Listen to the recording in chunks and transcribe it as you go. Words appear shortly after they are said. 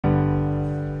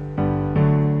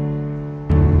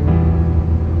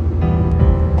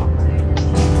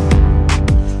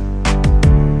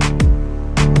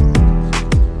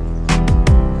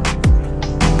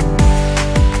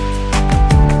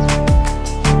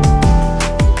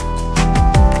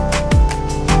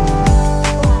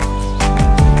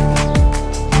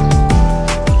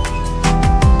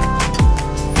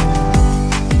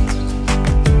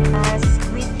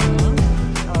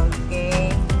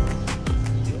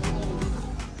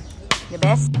The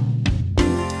best.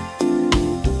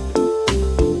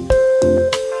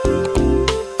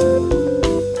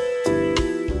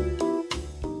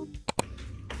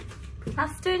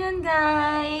 Afternoon,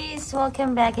 guys.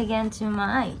 Welcome back again to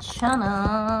my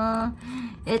channel.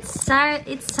 It's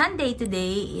Sunday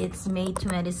today. It's May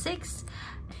 26th,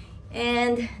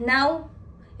 and now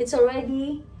it's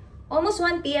already almost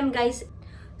 1 p.m. guys.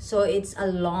 So it's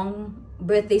a long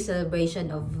birthday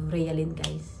celebration of Realin,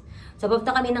 guys. So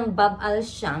papunta kami ng Bab Al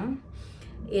Sham.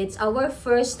 It's our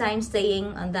first time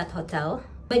staying on that hotel.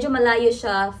 Medyo malayo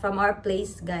siya from our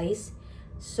place, guys.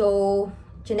 So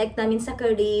chinek namin sa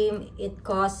Karim, it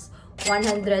costs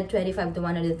 125 to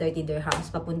 130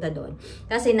 dirhams papunta doon.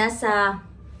 Kasi nasa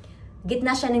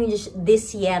gitna siya ng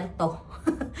Dyeserto.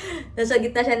 Nasa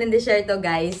gitna siya ng Dyeserto,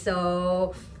 guys.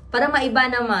 So, para maiba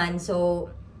naman.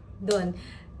 So, doon.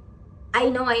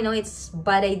 I know it's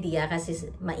bad idea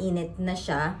kasi mainit na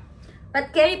siya.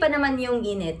 But carry pa naman yung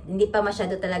init. Hindi pa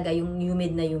masyado talaga yung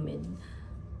humid na humid.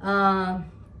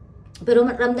 Pero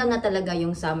ramdam na talaga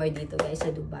yung summer dito, guys, sa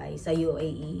Dubai, sa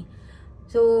UAE.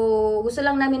 So, gusto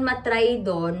lang namin matry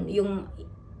doon. Yung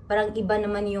parang iba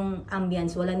naman yung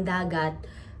ambience. Walang dagat.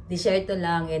 Dyeserto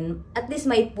lang. And at least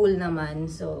may pool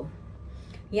naman. So,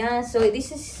 yeah. So,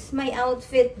 this is my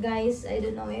outfit, guys. I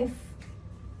don't know if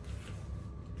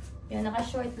yan,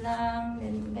 naka-short lang.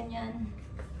 Ganyan.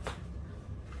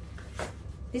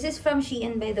 This is from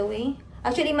Shein, by the way.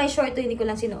 Actually, my short to, hindi ko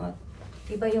lang sinuot.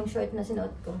 Iba yung short na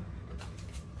sinuot ko.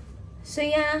 So,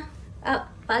 yeah.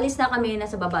 Paalis na kami.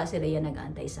 Nasa baba si Rhea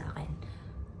nag-aantay sa akin.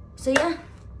 So, yeah.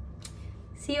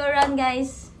 See you around,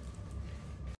 guys.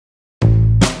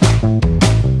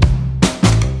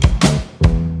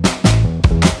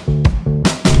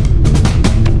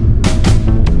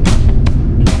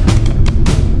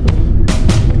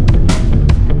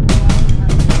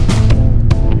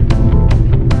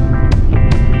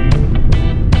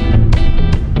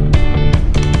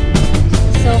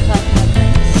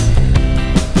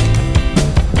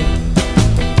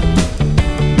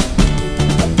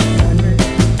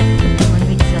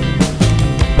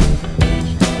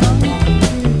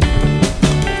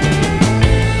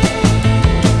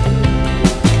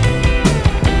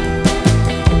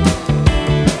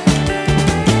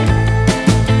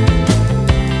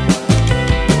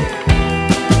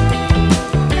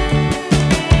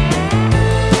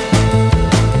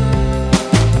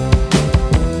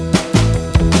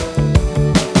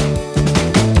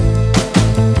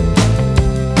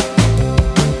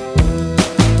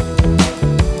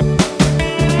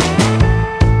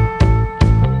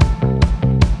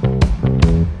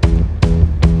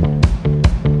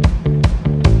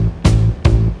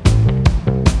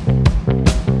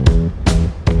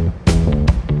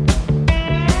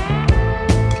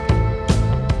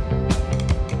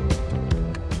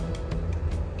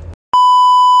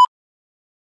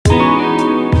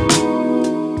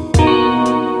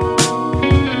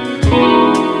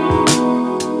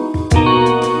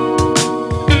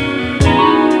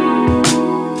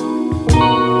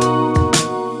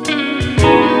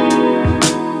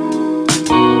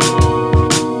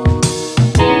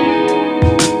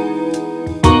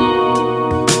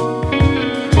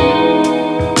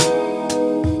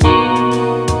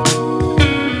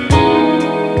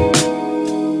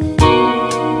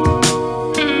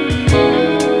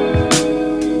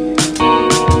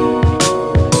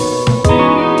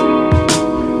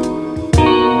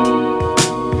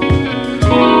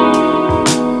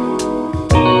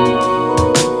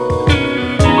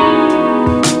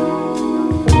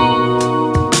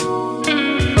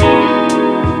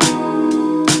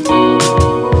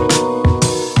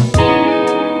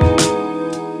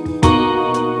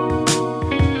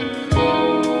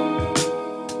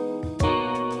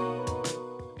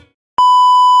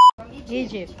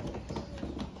 Egypt.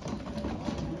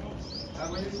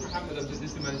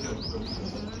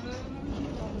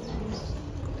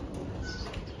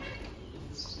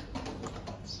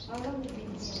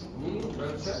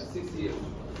 Six years.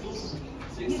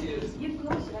 6 years. You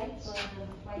close, right?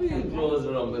 We close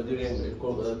around, but during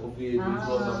COVID, we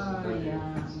close up.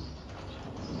 Yeah.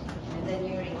 And then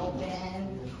you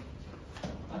reopen.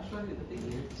 Actually, the thing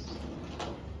is,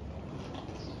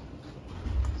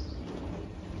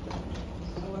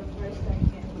 Our first time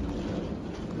here.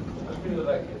 I really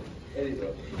like it.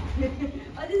 Editor.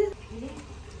 Oh, this is.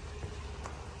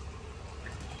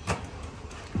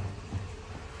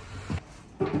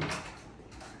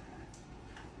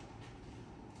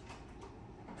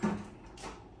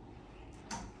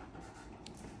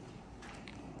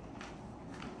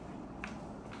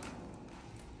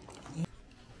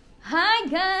 Hi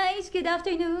guys! Good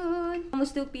afternoon!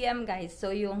 Almost 2 p.m. guys.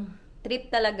 So yung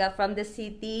trip talaga from the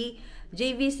city.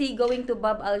 JVC going to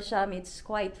Bab Al Sham, it's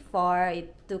quite far.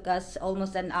 It took us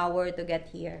almost an hour to get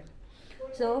here.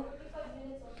 So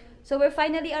we're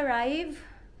finally arrived.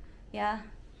 Yeah.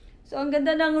 So, ang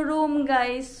ganda ng room,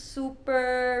 guys.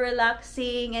 Super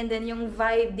relaxing. And then, yung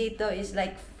vibe dito is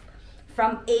like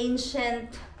from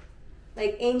ancient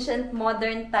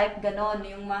modern type, ganon.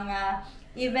 Yung mga,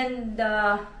 even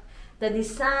the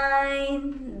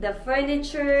design, the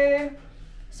furniture,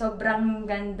 sobrang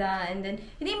ganda. And then,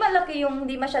 hindi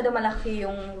masyado malaki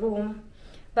yung room.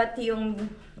 But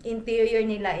yung interior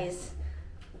nila is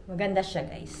maganda siya,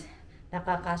 guys.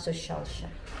 Nakaka-social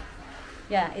siya.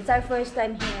 Yeah, it's our first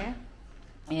time here.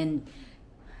 And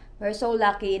we're so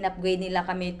lucky, in-upgrade nila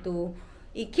kami to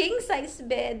a king size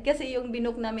bed. Kasi yung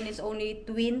binook namin is only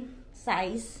twin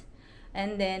size.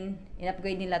 And then,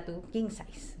 in-upgrade nila to king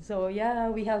size. So,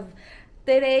 yeah, we have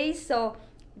today. So,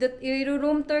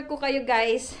 i-room tour ko kayo,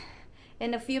 guys,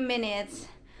 in a few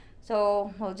minutes.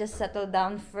 So, we'll just settle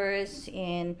down first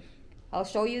and I'll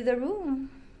show you the room.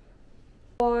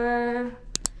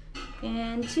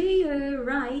 And to your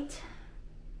right,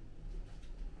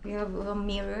 we have a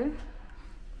mirror.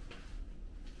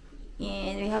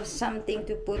 And we have something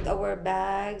to put our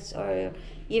bags or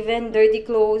even dirty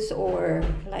clothes or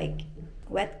like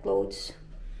wet clothes.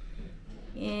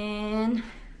 And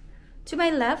to my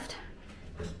left,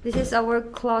 this is our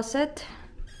closet.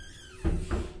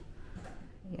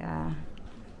 Yeah,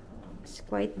 it's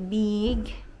quite big.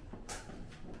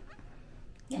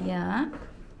 Yeah,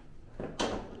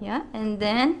 and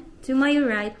then to my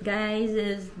right, guys,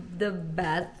 is the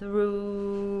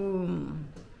bathroom.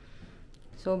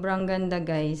 Sobrang ganda,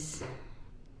 guys.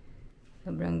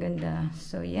 Sobrang ganda.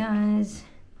 So, yes.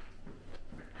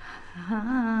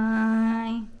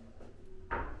 Hi.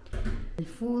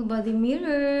 Full body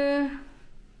mirror.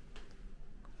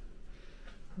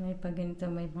 May paganito,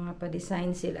 may mga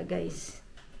pa-design sila, guys.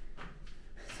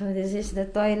 So, this is the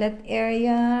toilet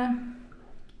area.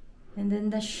 And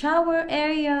then the shower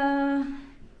area.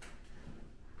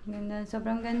 Ganda,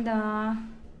 sobrang ganda.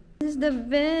 This is the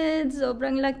bed,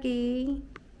 sobrang laki.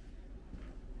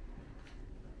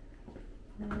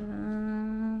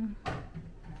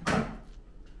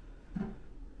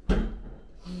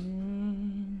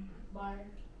 Bar.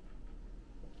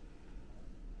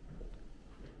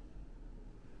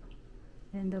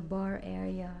 And the bar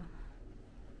area.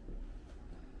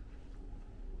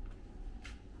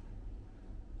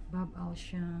 Bab Al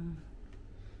Sham.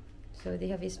 So they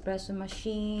have espresso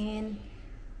machine.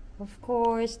 Of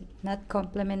course, not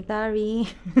complimentary.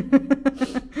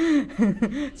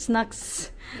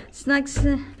 Snacks,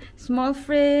 small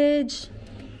fridge,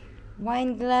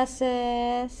 wine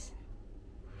glasses.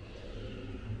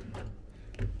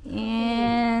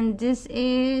 And this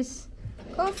is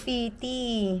coffee,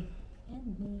 tea.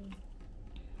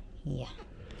 Yeah.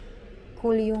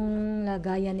 Cool yung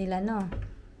lagayan nila, no?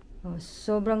 Oh,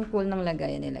 sobrang cool ng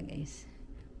lagayan nila, guys.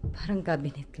 Parang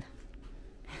cabinet lang.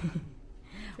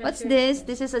 What's this?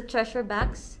 This is a treasure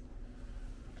box.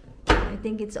 I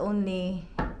think it's only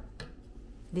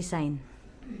design.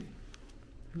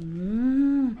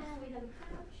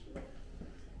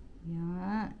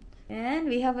 Yeah. And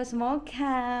we have a small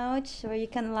couch where you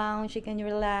can lounge, you can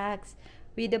relax,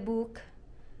 read a book.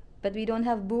 But we don't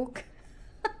have book.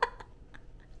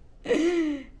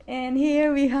 And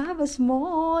here we have a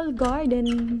small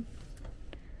garden.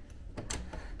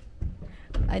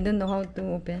 I don't know how to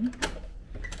open.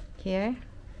 Here.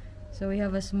 So we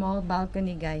have a small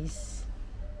balcony, guys.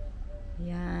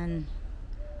 Yan.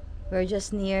 We're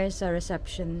just near sa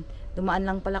reception. Dumaan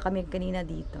lang pala kami kanina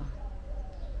dito.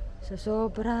 So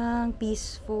sobrang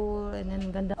peaceful and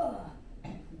then ganda.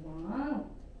 Wow.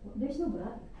 There's no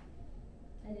brush.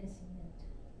 I didn't see it.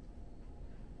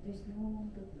 There's no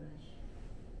toothbrush.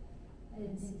 I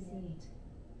didn't see it.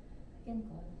 I can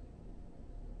call.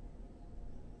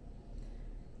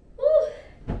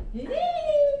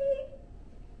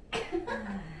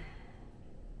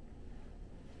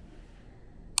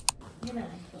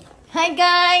 Hi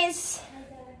guys!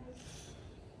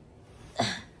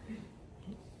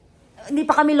 Hindi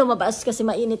pa kami lumabas kasi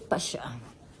mainit pa siya.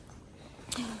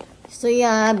 So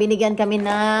yeah, binigyan kami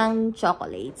ng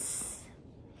chocolates.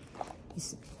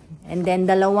 And then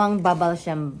dalawang bubble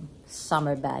sham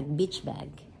summer bag, beach bag.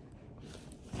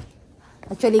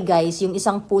 Actually guys, yung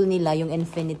isang pool nila, yung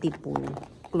infinity pool,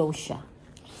 close siya.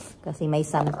 Kasi may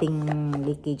something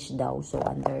leakage daw. So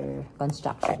under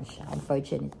construction siya,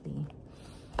 unfortunately.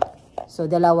 So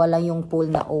dalawa lang yung pool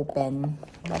na open.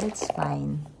 But it's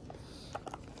fine.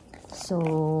 So,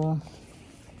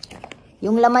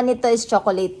 yung laman nito is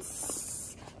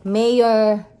chocolates.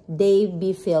 Mayor they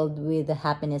be filled with the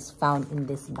happiness found in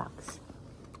this box.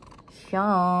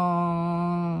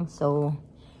 So,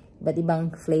 iba't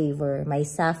ibang flavor. May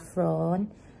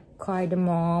saffron,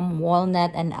 cardamom,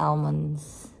 walnut, and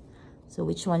almonds. So,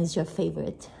 which one is your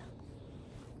favorite?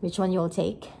 Which one you'll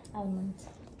take? Almond.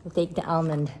 I'll take the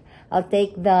almond. I'll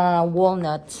take the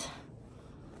walnut.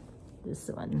 This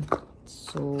one.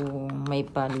 So, may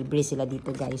palibre sila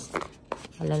dito, guys.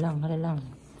 Hala lang.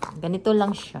 Ganito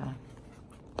lang siya.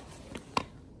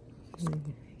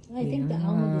 I think the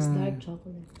almond is dark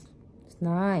chocolate. It's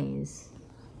nice.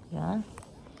 Yeah.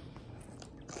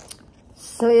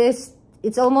 So,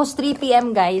 it's almost 3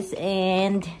 p.m. guys.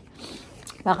 And,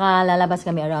 baka lalabas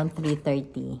kami around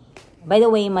 3:30. By the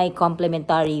way, my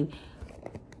complimentary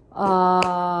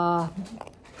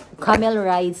camel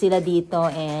ride sila dito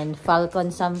and Falcon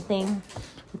something.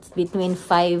 It's between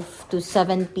 5 to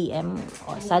 7 p.m.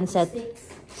 or sunset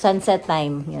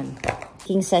time. Yun.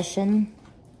 King session.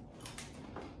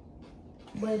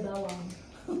 Boy bawang.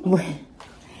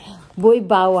 Boy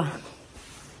bawang.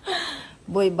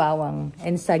 Boy bawang.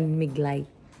 And sagmiglay.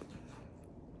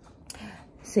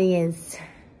 So yes.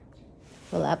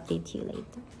 We'll update you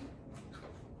later.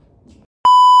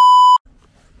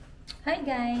 Hi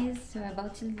guys, we're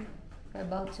about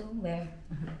to where?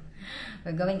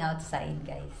 We're going outside,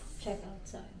 guys. Check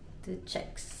outside. To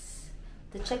check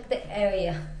the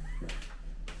area.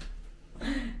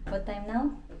 What time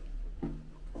now?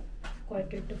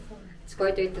 3:45. It's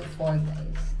 3:45,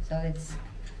 guys. So let's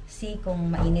see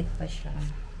kung mainit pa siya.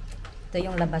 Ito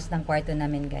yung labas ng kwarto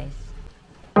namin, guys.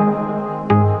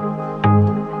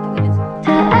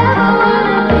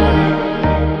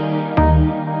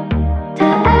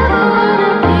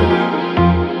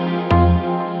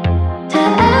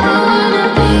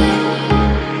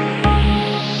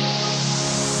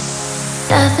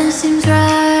 Nothing seems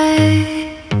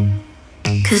right,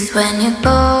 'cause when you're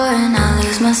born I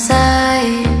lose my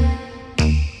sight.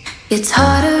 It's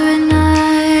harder at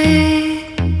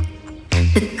night,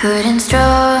 the curtain's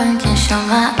drawn, can't show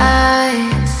my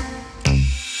eyes.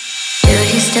 Do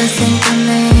you still think of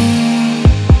me?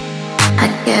 I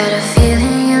get a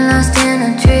feeling you're lost in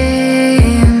a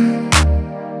dream.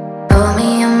 Told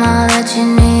me I'm all that you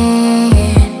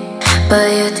need, but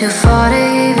you're too far to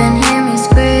even hear me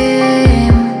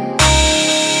scream.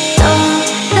 Don't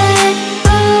let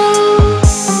go,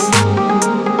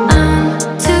 I'm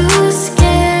too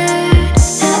scared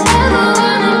to ever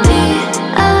wanna be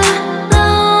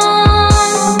alone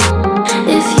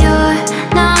if you're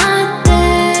not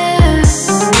there.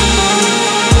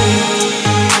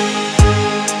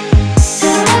 To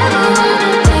ever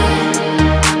wanna be,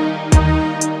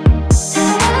 to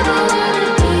ever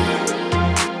wanna be.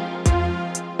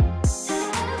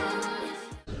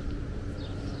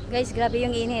 Guys, grabe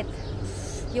yung init.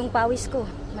 Yung pawis ko.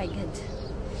 My God.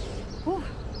 Whew.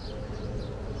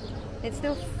 It's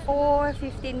still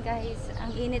 4:15, guys.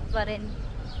 Ang init pa rin.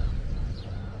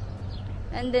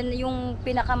 And then, yung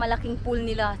pinakamalaking pool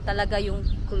nila, talaga yung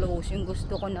close. Yung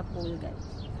gusto ko na pool, guys.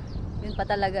 Yun pa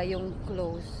talaga yung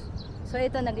close. So,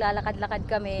 ito, naglalakad-lakad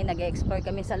kami. Nag-explore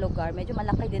kami sa lugar. Medyo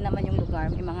malaki din naman yung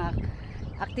lugar. May mga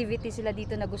activities sila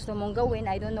dito na gusto mong gawin.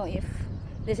 I don't know if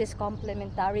this is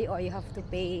complimentary or you have to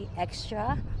pay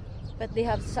extra, but they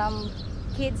have some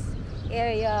kids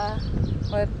area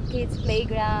or kids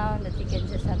playground that you can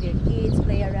just have your kids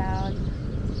play around.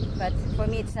 But for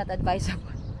me, it's not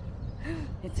advisable.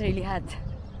 It's really hot.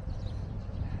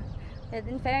 But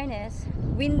in fairness,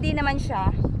 windy naman siya.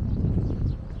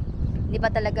 Hindi pa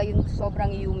talaga yung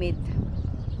sobrang humid.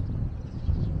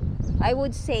 I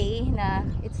would say na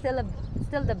it's still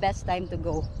the best time to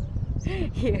go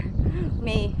here.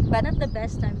 May, but Not the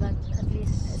best time, but at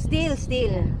least still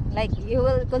like you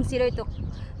will consider to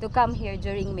come here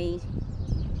during May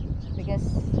because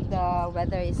the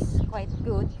weather is quite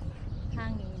good.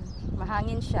 hangin.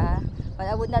 Mahangin siya, but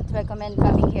I would not recommend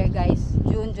coming here, guys.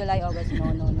 June, July, August,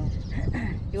 no.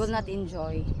 You will not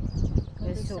enjoy.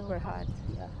 It's so super hot.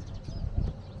 Yeah.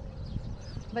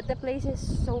 But the place is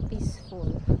so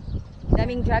peaceful.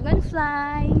 Daming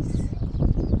dragonflies,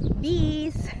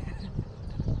 bees.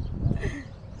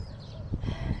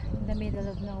 In the middle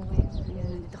of nowhere.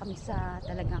 Yun, dito kami sa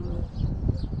talagang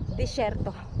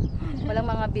Dyeserto. Walang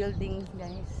mga building,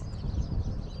 guys.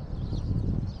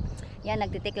 Yan,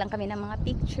 nagtitake lang kami ng mga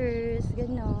pictures,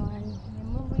 gano'n.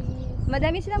 Memories.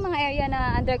 Madami silang mga area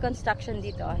na under construction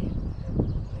dito. Ay.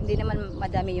 Hindi naman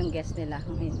madami yung guest nila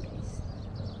ngayon, guys.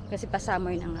 Kasi pa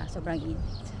summer na nga, sobrang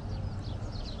init.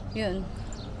 Yun.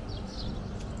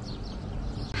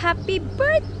 Happy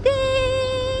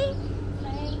birthday!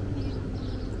 Thank you.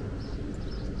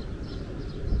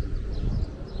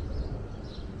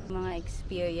 Mga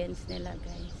experience nila,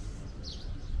 guys.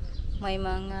 May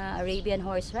mga Arabian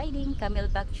horse riding,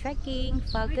 camelback trekking,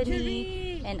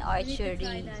 falconry, and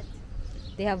archery.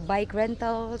 They have bike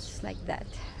rentals like that.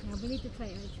 Yeah, we need to try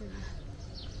archery.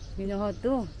 You know how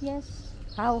to? Yes.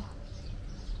 How?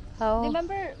 How?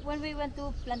 Remember when we went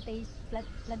to plantation?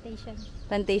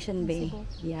 Plantation Bay. Mexico.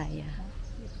 Yeah, yeah.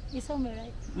 You saw me,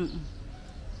 right? Mm-mm.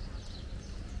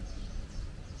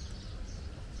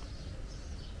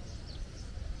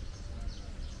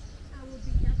 I will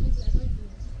be Japanese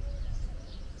everything.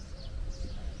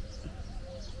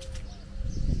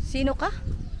 Sino ka?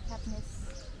 Happiness.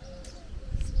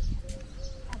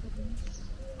 Everything.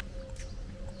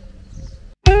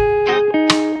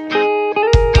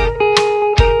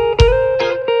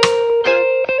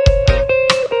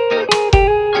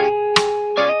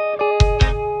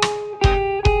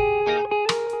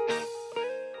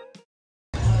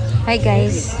 Hi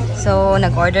guys, so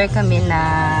nag-order kami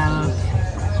ng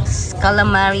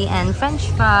calamari and french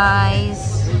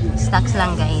fries. Snacks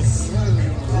lang guys.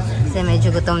 Kasi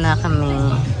medyo gutom na kami.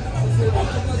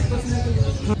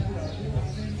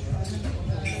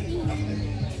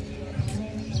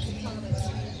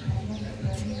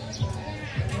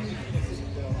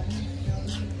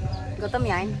 Gutom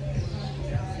yan?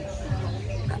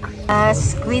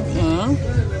 Squid ink.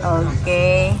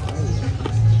 Okay.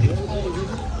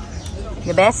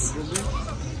 The best?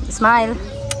 Smile.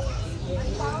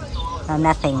 Oh,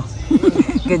 nothing.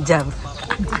 Good job.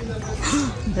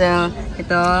 So,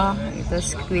 ito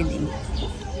squid ink.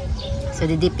 So,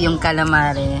 didip yung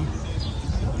calamari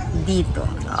dito.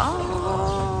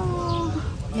 Oh!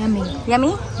 Yummy.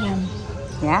 Yummy? Yum.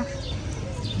 Yeah?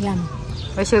 Yum.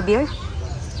 Where's your beer?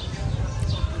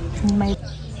 My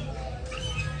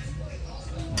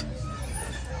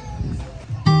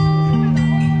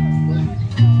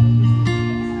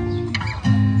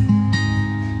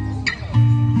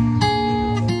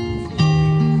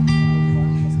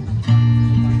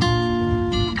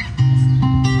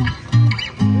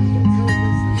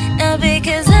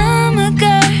because I'm a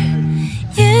girl,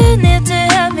 you need to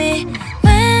help me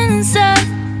when I'm sad.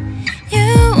 You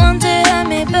want to help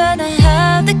me, but I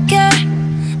have the girl,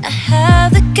 I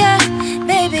have the girl.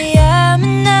 Baby, I'm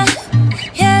enough,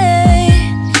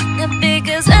 yeah. Not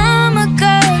because I'm a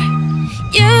girl,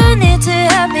 you need to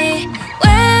help me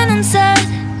when I'm sad.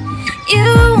 You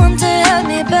want to help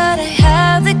me, but I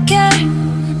have the girl,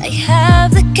 I have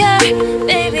the girl.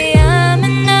 Baby, I'm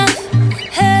enough,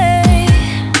 hey.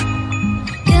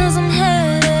 Cause I'm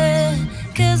hurting,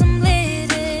 cause I'm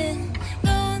bleeding,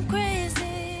 going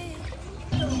crazy.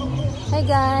 Hi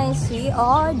guys, we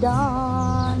are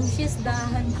done. she's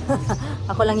done.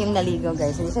 Ako lang yung naligo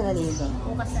guys, hindi siya naligo.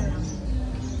 Bukas na lang.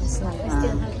 It's not, I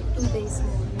still have 2 days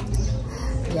more.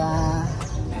 yeah.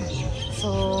 So,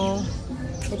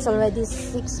 it's already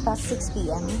 6 past 6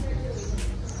 p.m.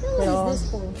 What Pero, is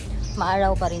this for?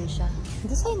 maaraw pa rin siya.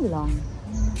 Design lang.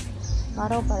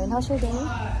 Maaraw pa rin. How's your day?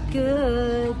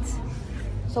 Good.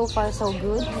 So far, so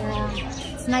good.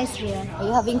 Yeah. It's nice here. Are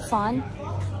you having fun?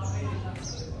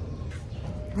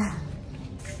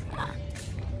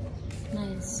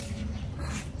 Nice.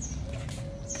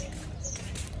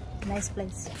 Nice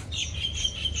place.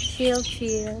 Chill,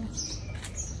 chill.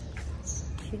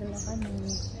 Chill na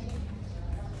kami.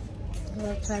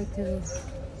 We'll try to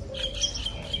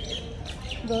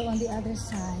go on the other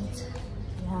side.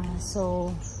 Yeah,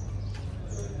 so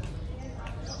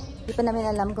di pa namin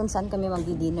alam kung saan kami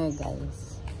magdi-dinner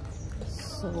guys.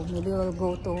 So maybe we'll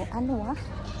go to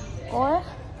or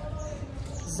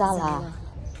Zala.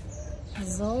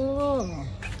 So,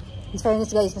 In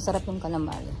fairness guys, masarap yung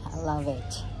calamari. I love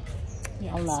it.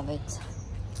 yes. I love it.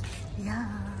 Yeah.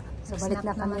 So balik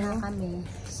na Snack naman kami. na kami.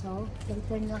 So,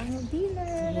 later na kami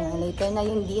dinner. Yeah, later na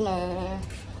yung dinner.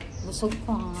 Busog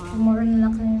pa. Tomorrow na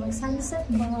lang kami mag-sunset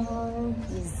bar.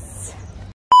 Yes.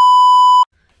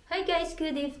 Hi guys,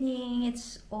 good evening.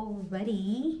 It's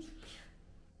already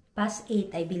past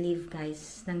 8 I believe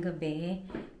guys ng gabi.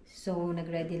 So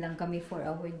nagready lang kami for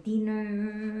our dinner.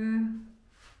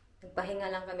 Nagpahinga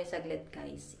lang kami saglit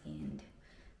guys. And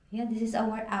yeah, this is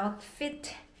our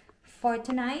outfit for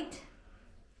tonight.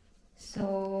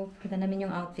 So kita namin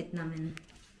yung outfit namin.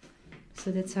 So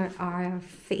that's our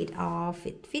fit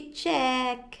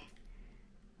check.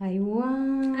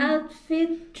 Aywan.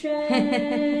 Outfit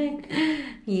check.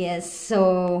 Yes,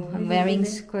 so I'm wearing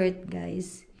skirt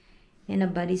guys and a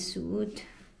bodysuit.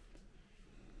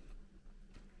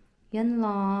 Yan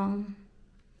lang.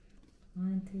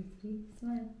 1, 2, 3,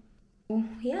 smile. Oh,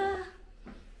 yeah.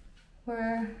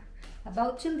 We're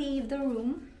about to leave the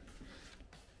room.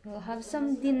 We'll have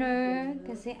some dinner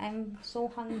kasi I'm so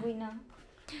hungry na.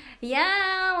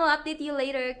 Yeah, I'll update you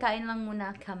later. Kain lang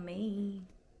muna kami.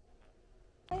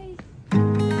 Bye.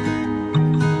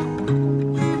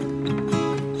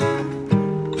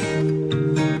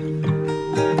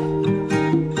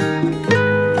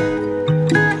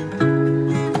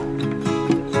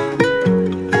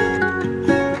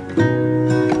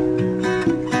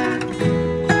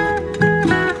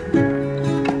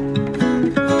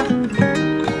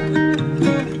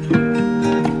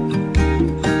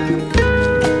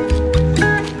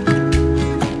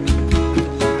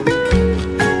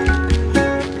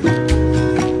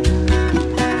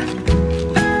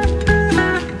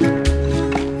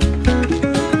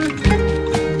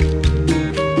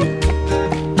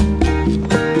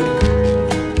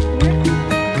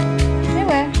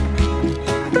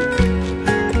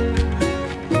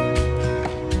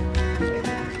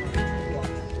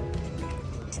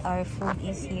 Our food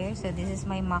is here. So this is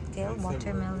my mocktail,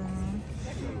 watermelon.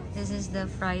 This is the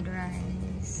fried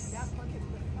rice,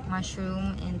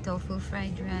 mushroom and tofu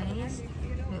fried rice.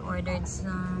 We ordered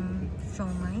some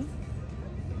shomai.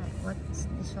 What's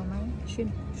the shomai?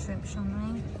 Shrimp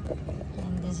shomai.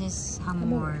 And this is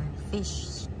hamor,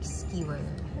 fish skewer.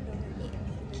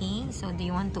 Okay, so do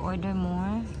you want to order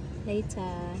more? Later.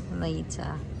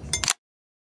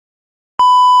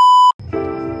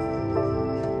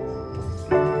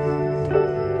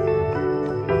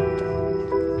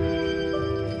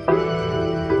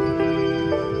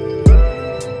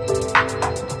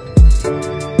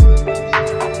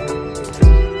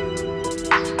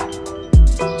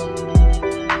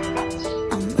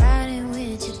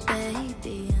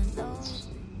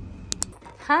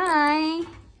 Hi.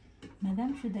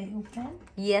 Madam, should I open?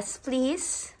 Yes,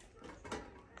 please.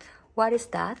 What is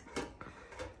that?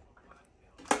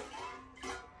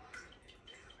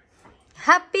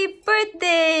 Happy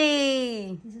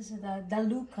birthday! This is the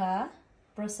Daluca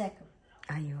Prosecco.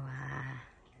 Aywa.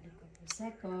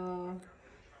 Prosecco.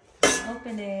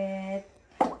 Open it.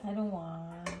 I don't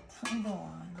want.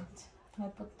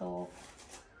 Maputok.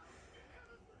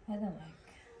 I don't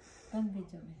like. Don't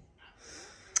video me.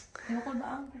 Hindi ko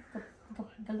ba ang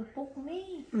galupok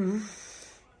me?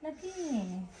 Lagi.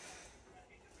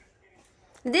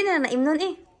 Hindi na, naim nun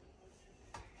eh.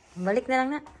 Balik na lang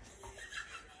na.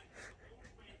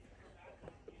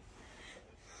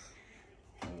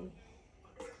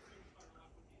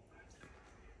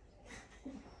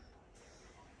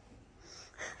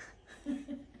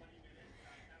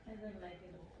 I don't like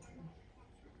it.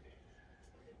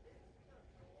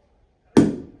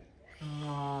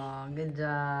 Oh, good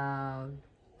job.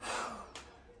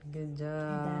 Good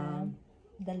job.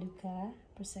 Daluca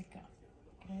Prosecco.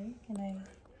 Okay,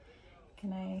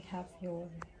 can I have your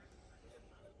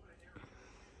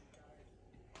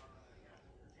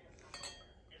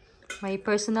My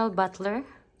personal butler.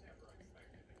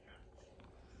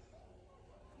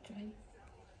 try?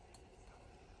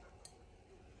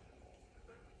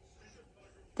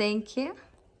 Thank you.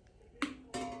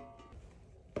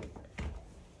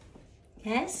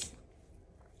 Yes?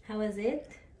 How was it?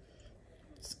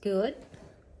 It's good.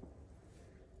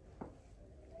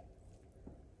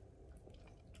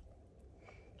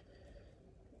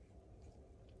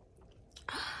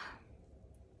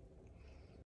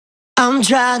 I'm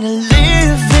trying to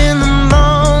live in the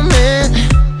moment.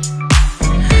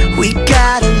 We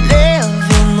gotta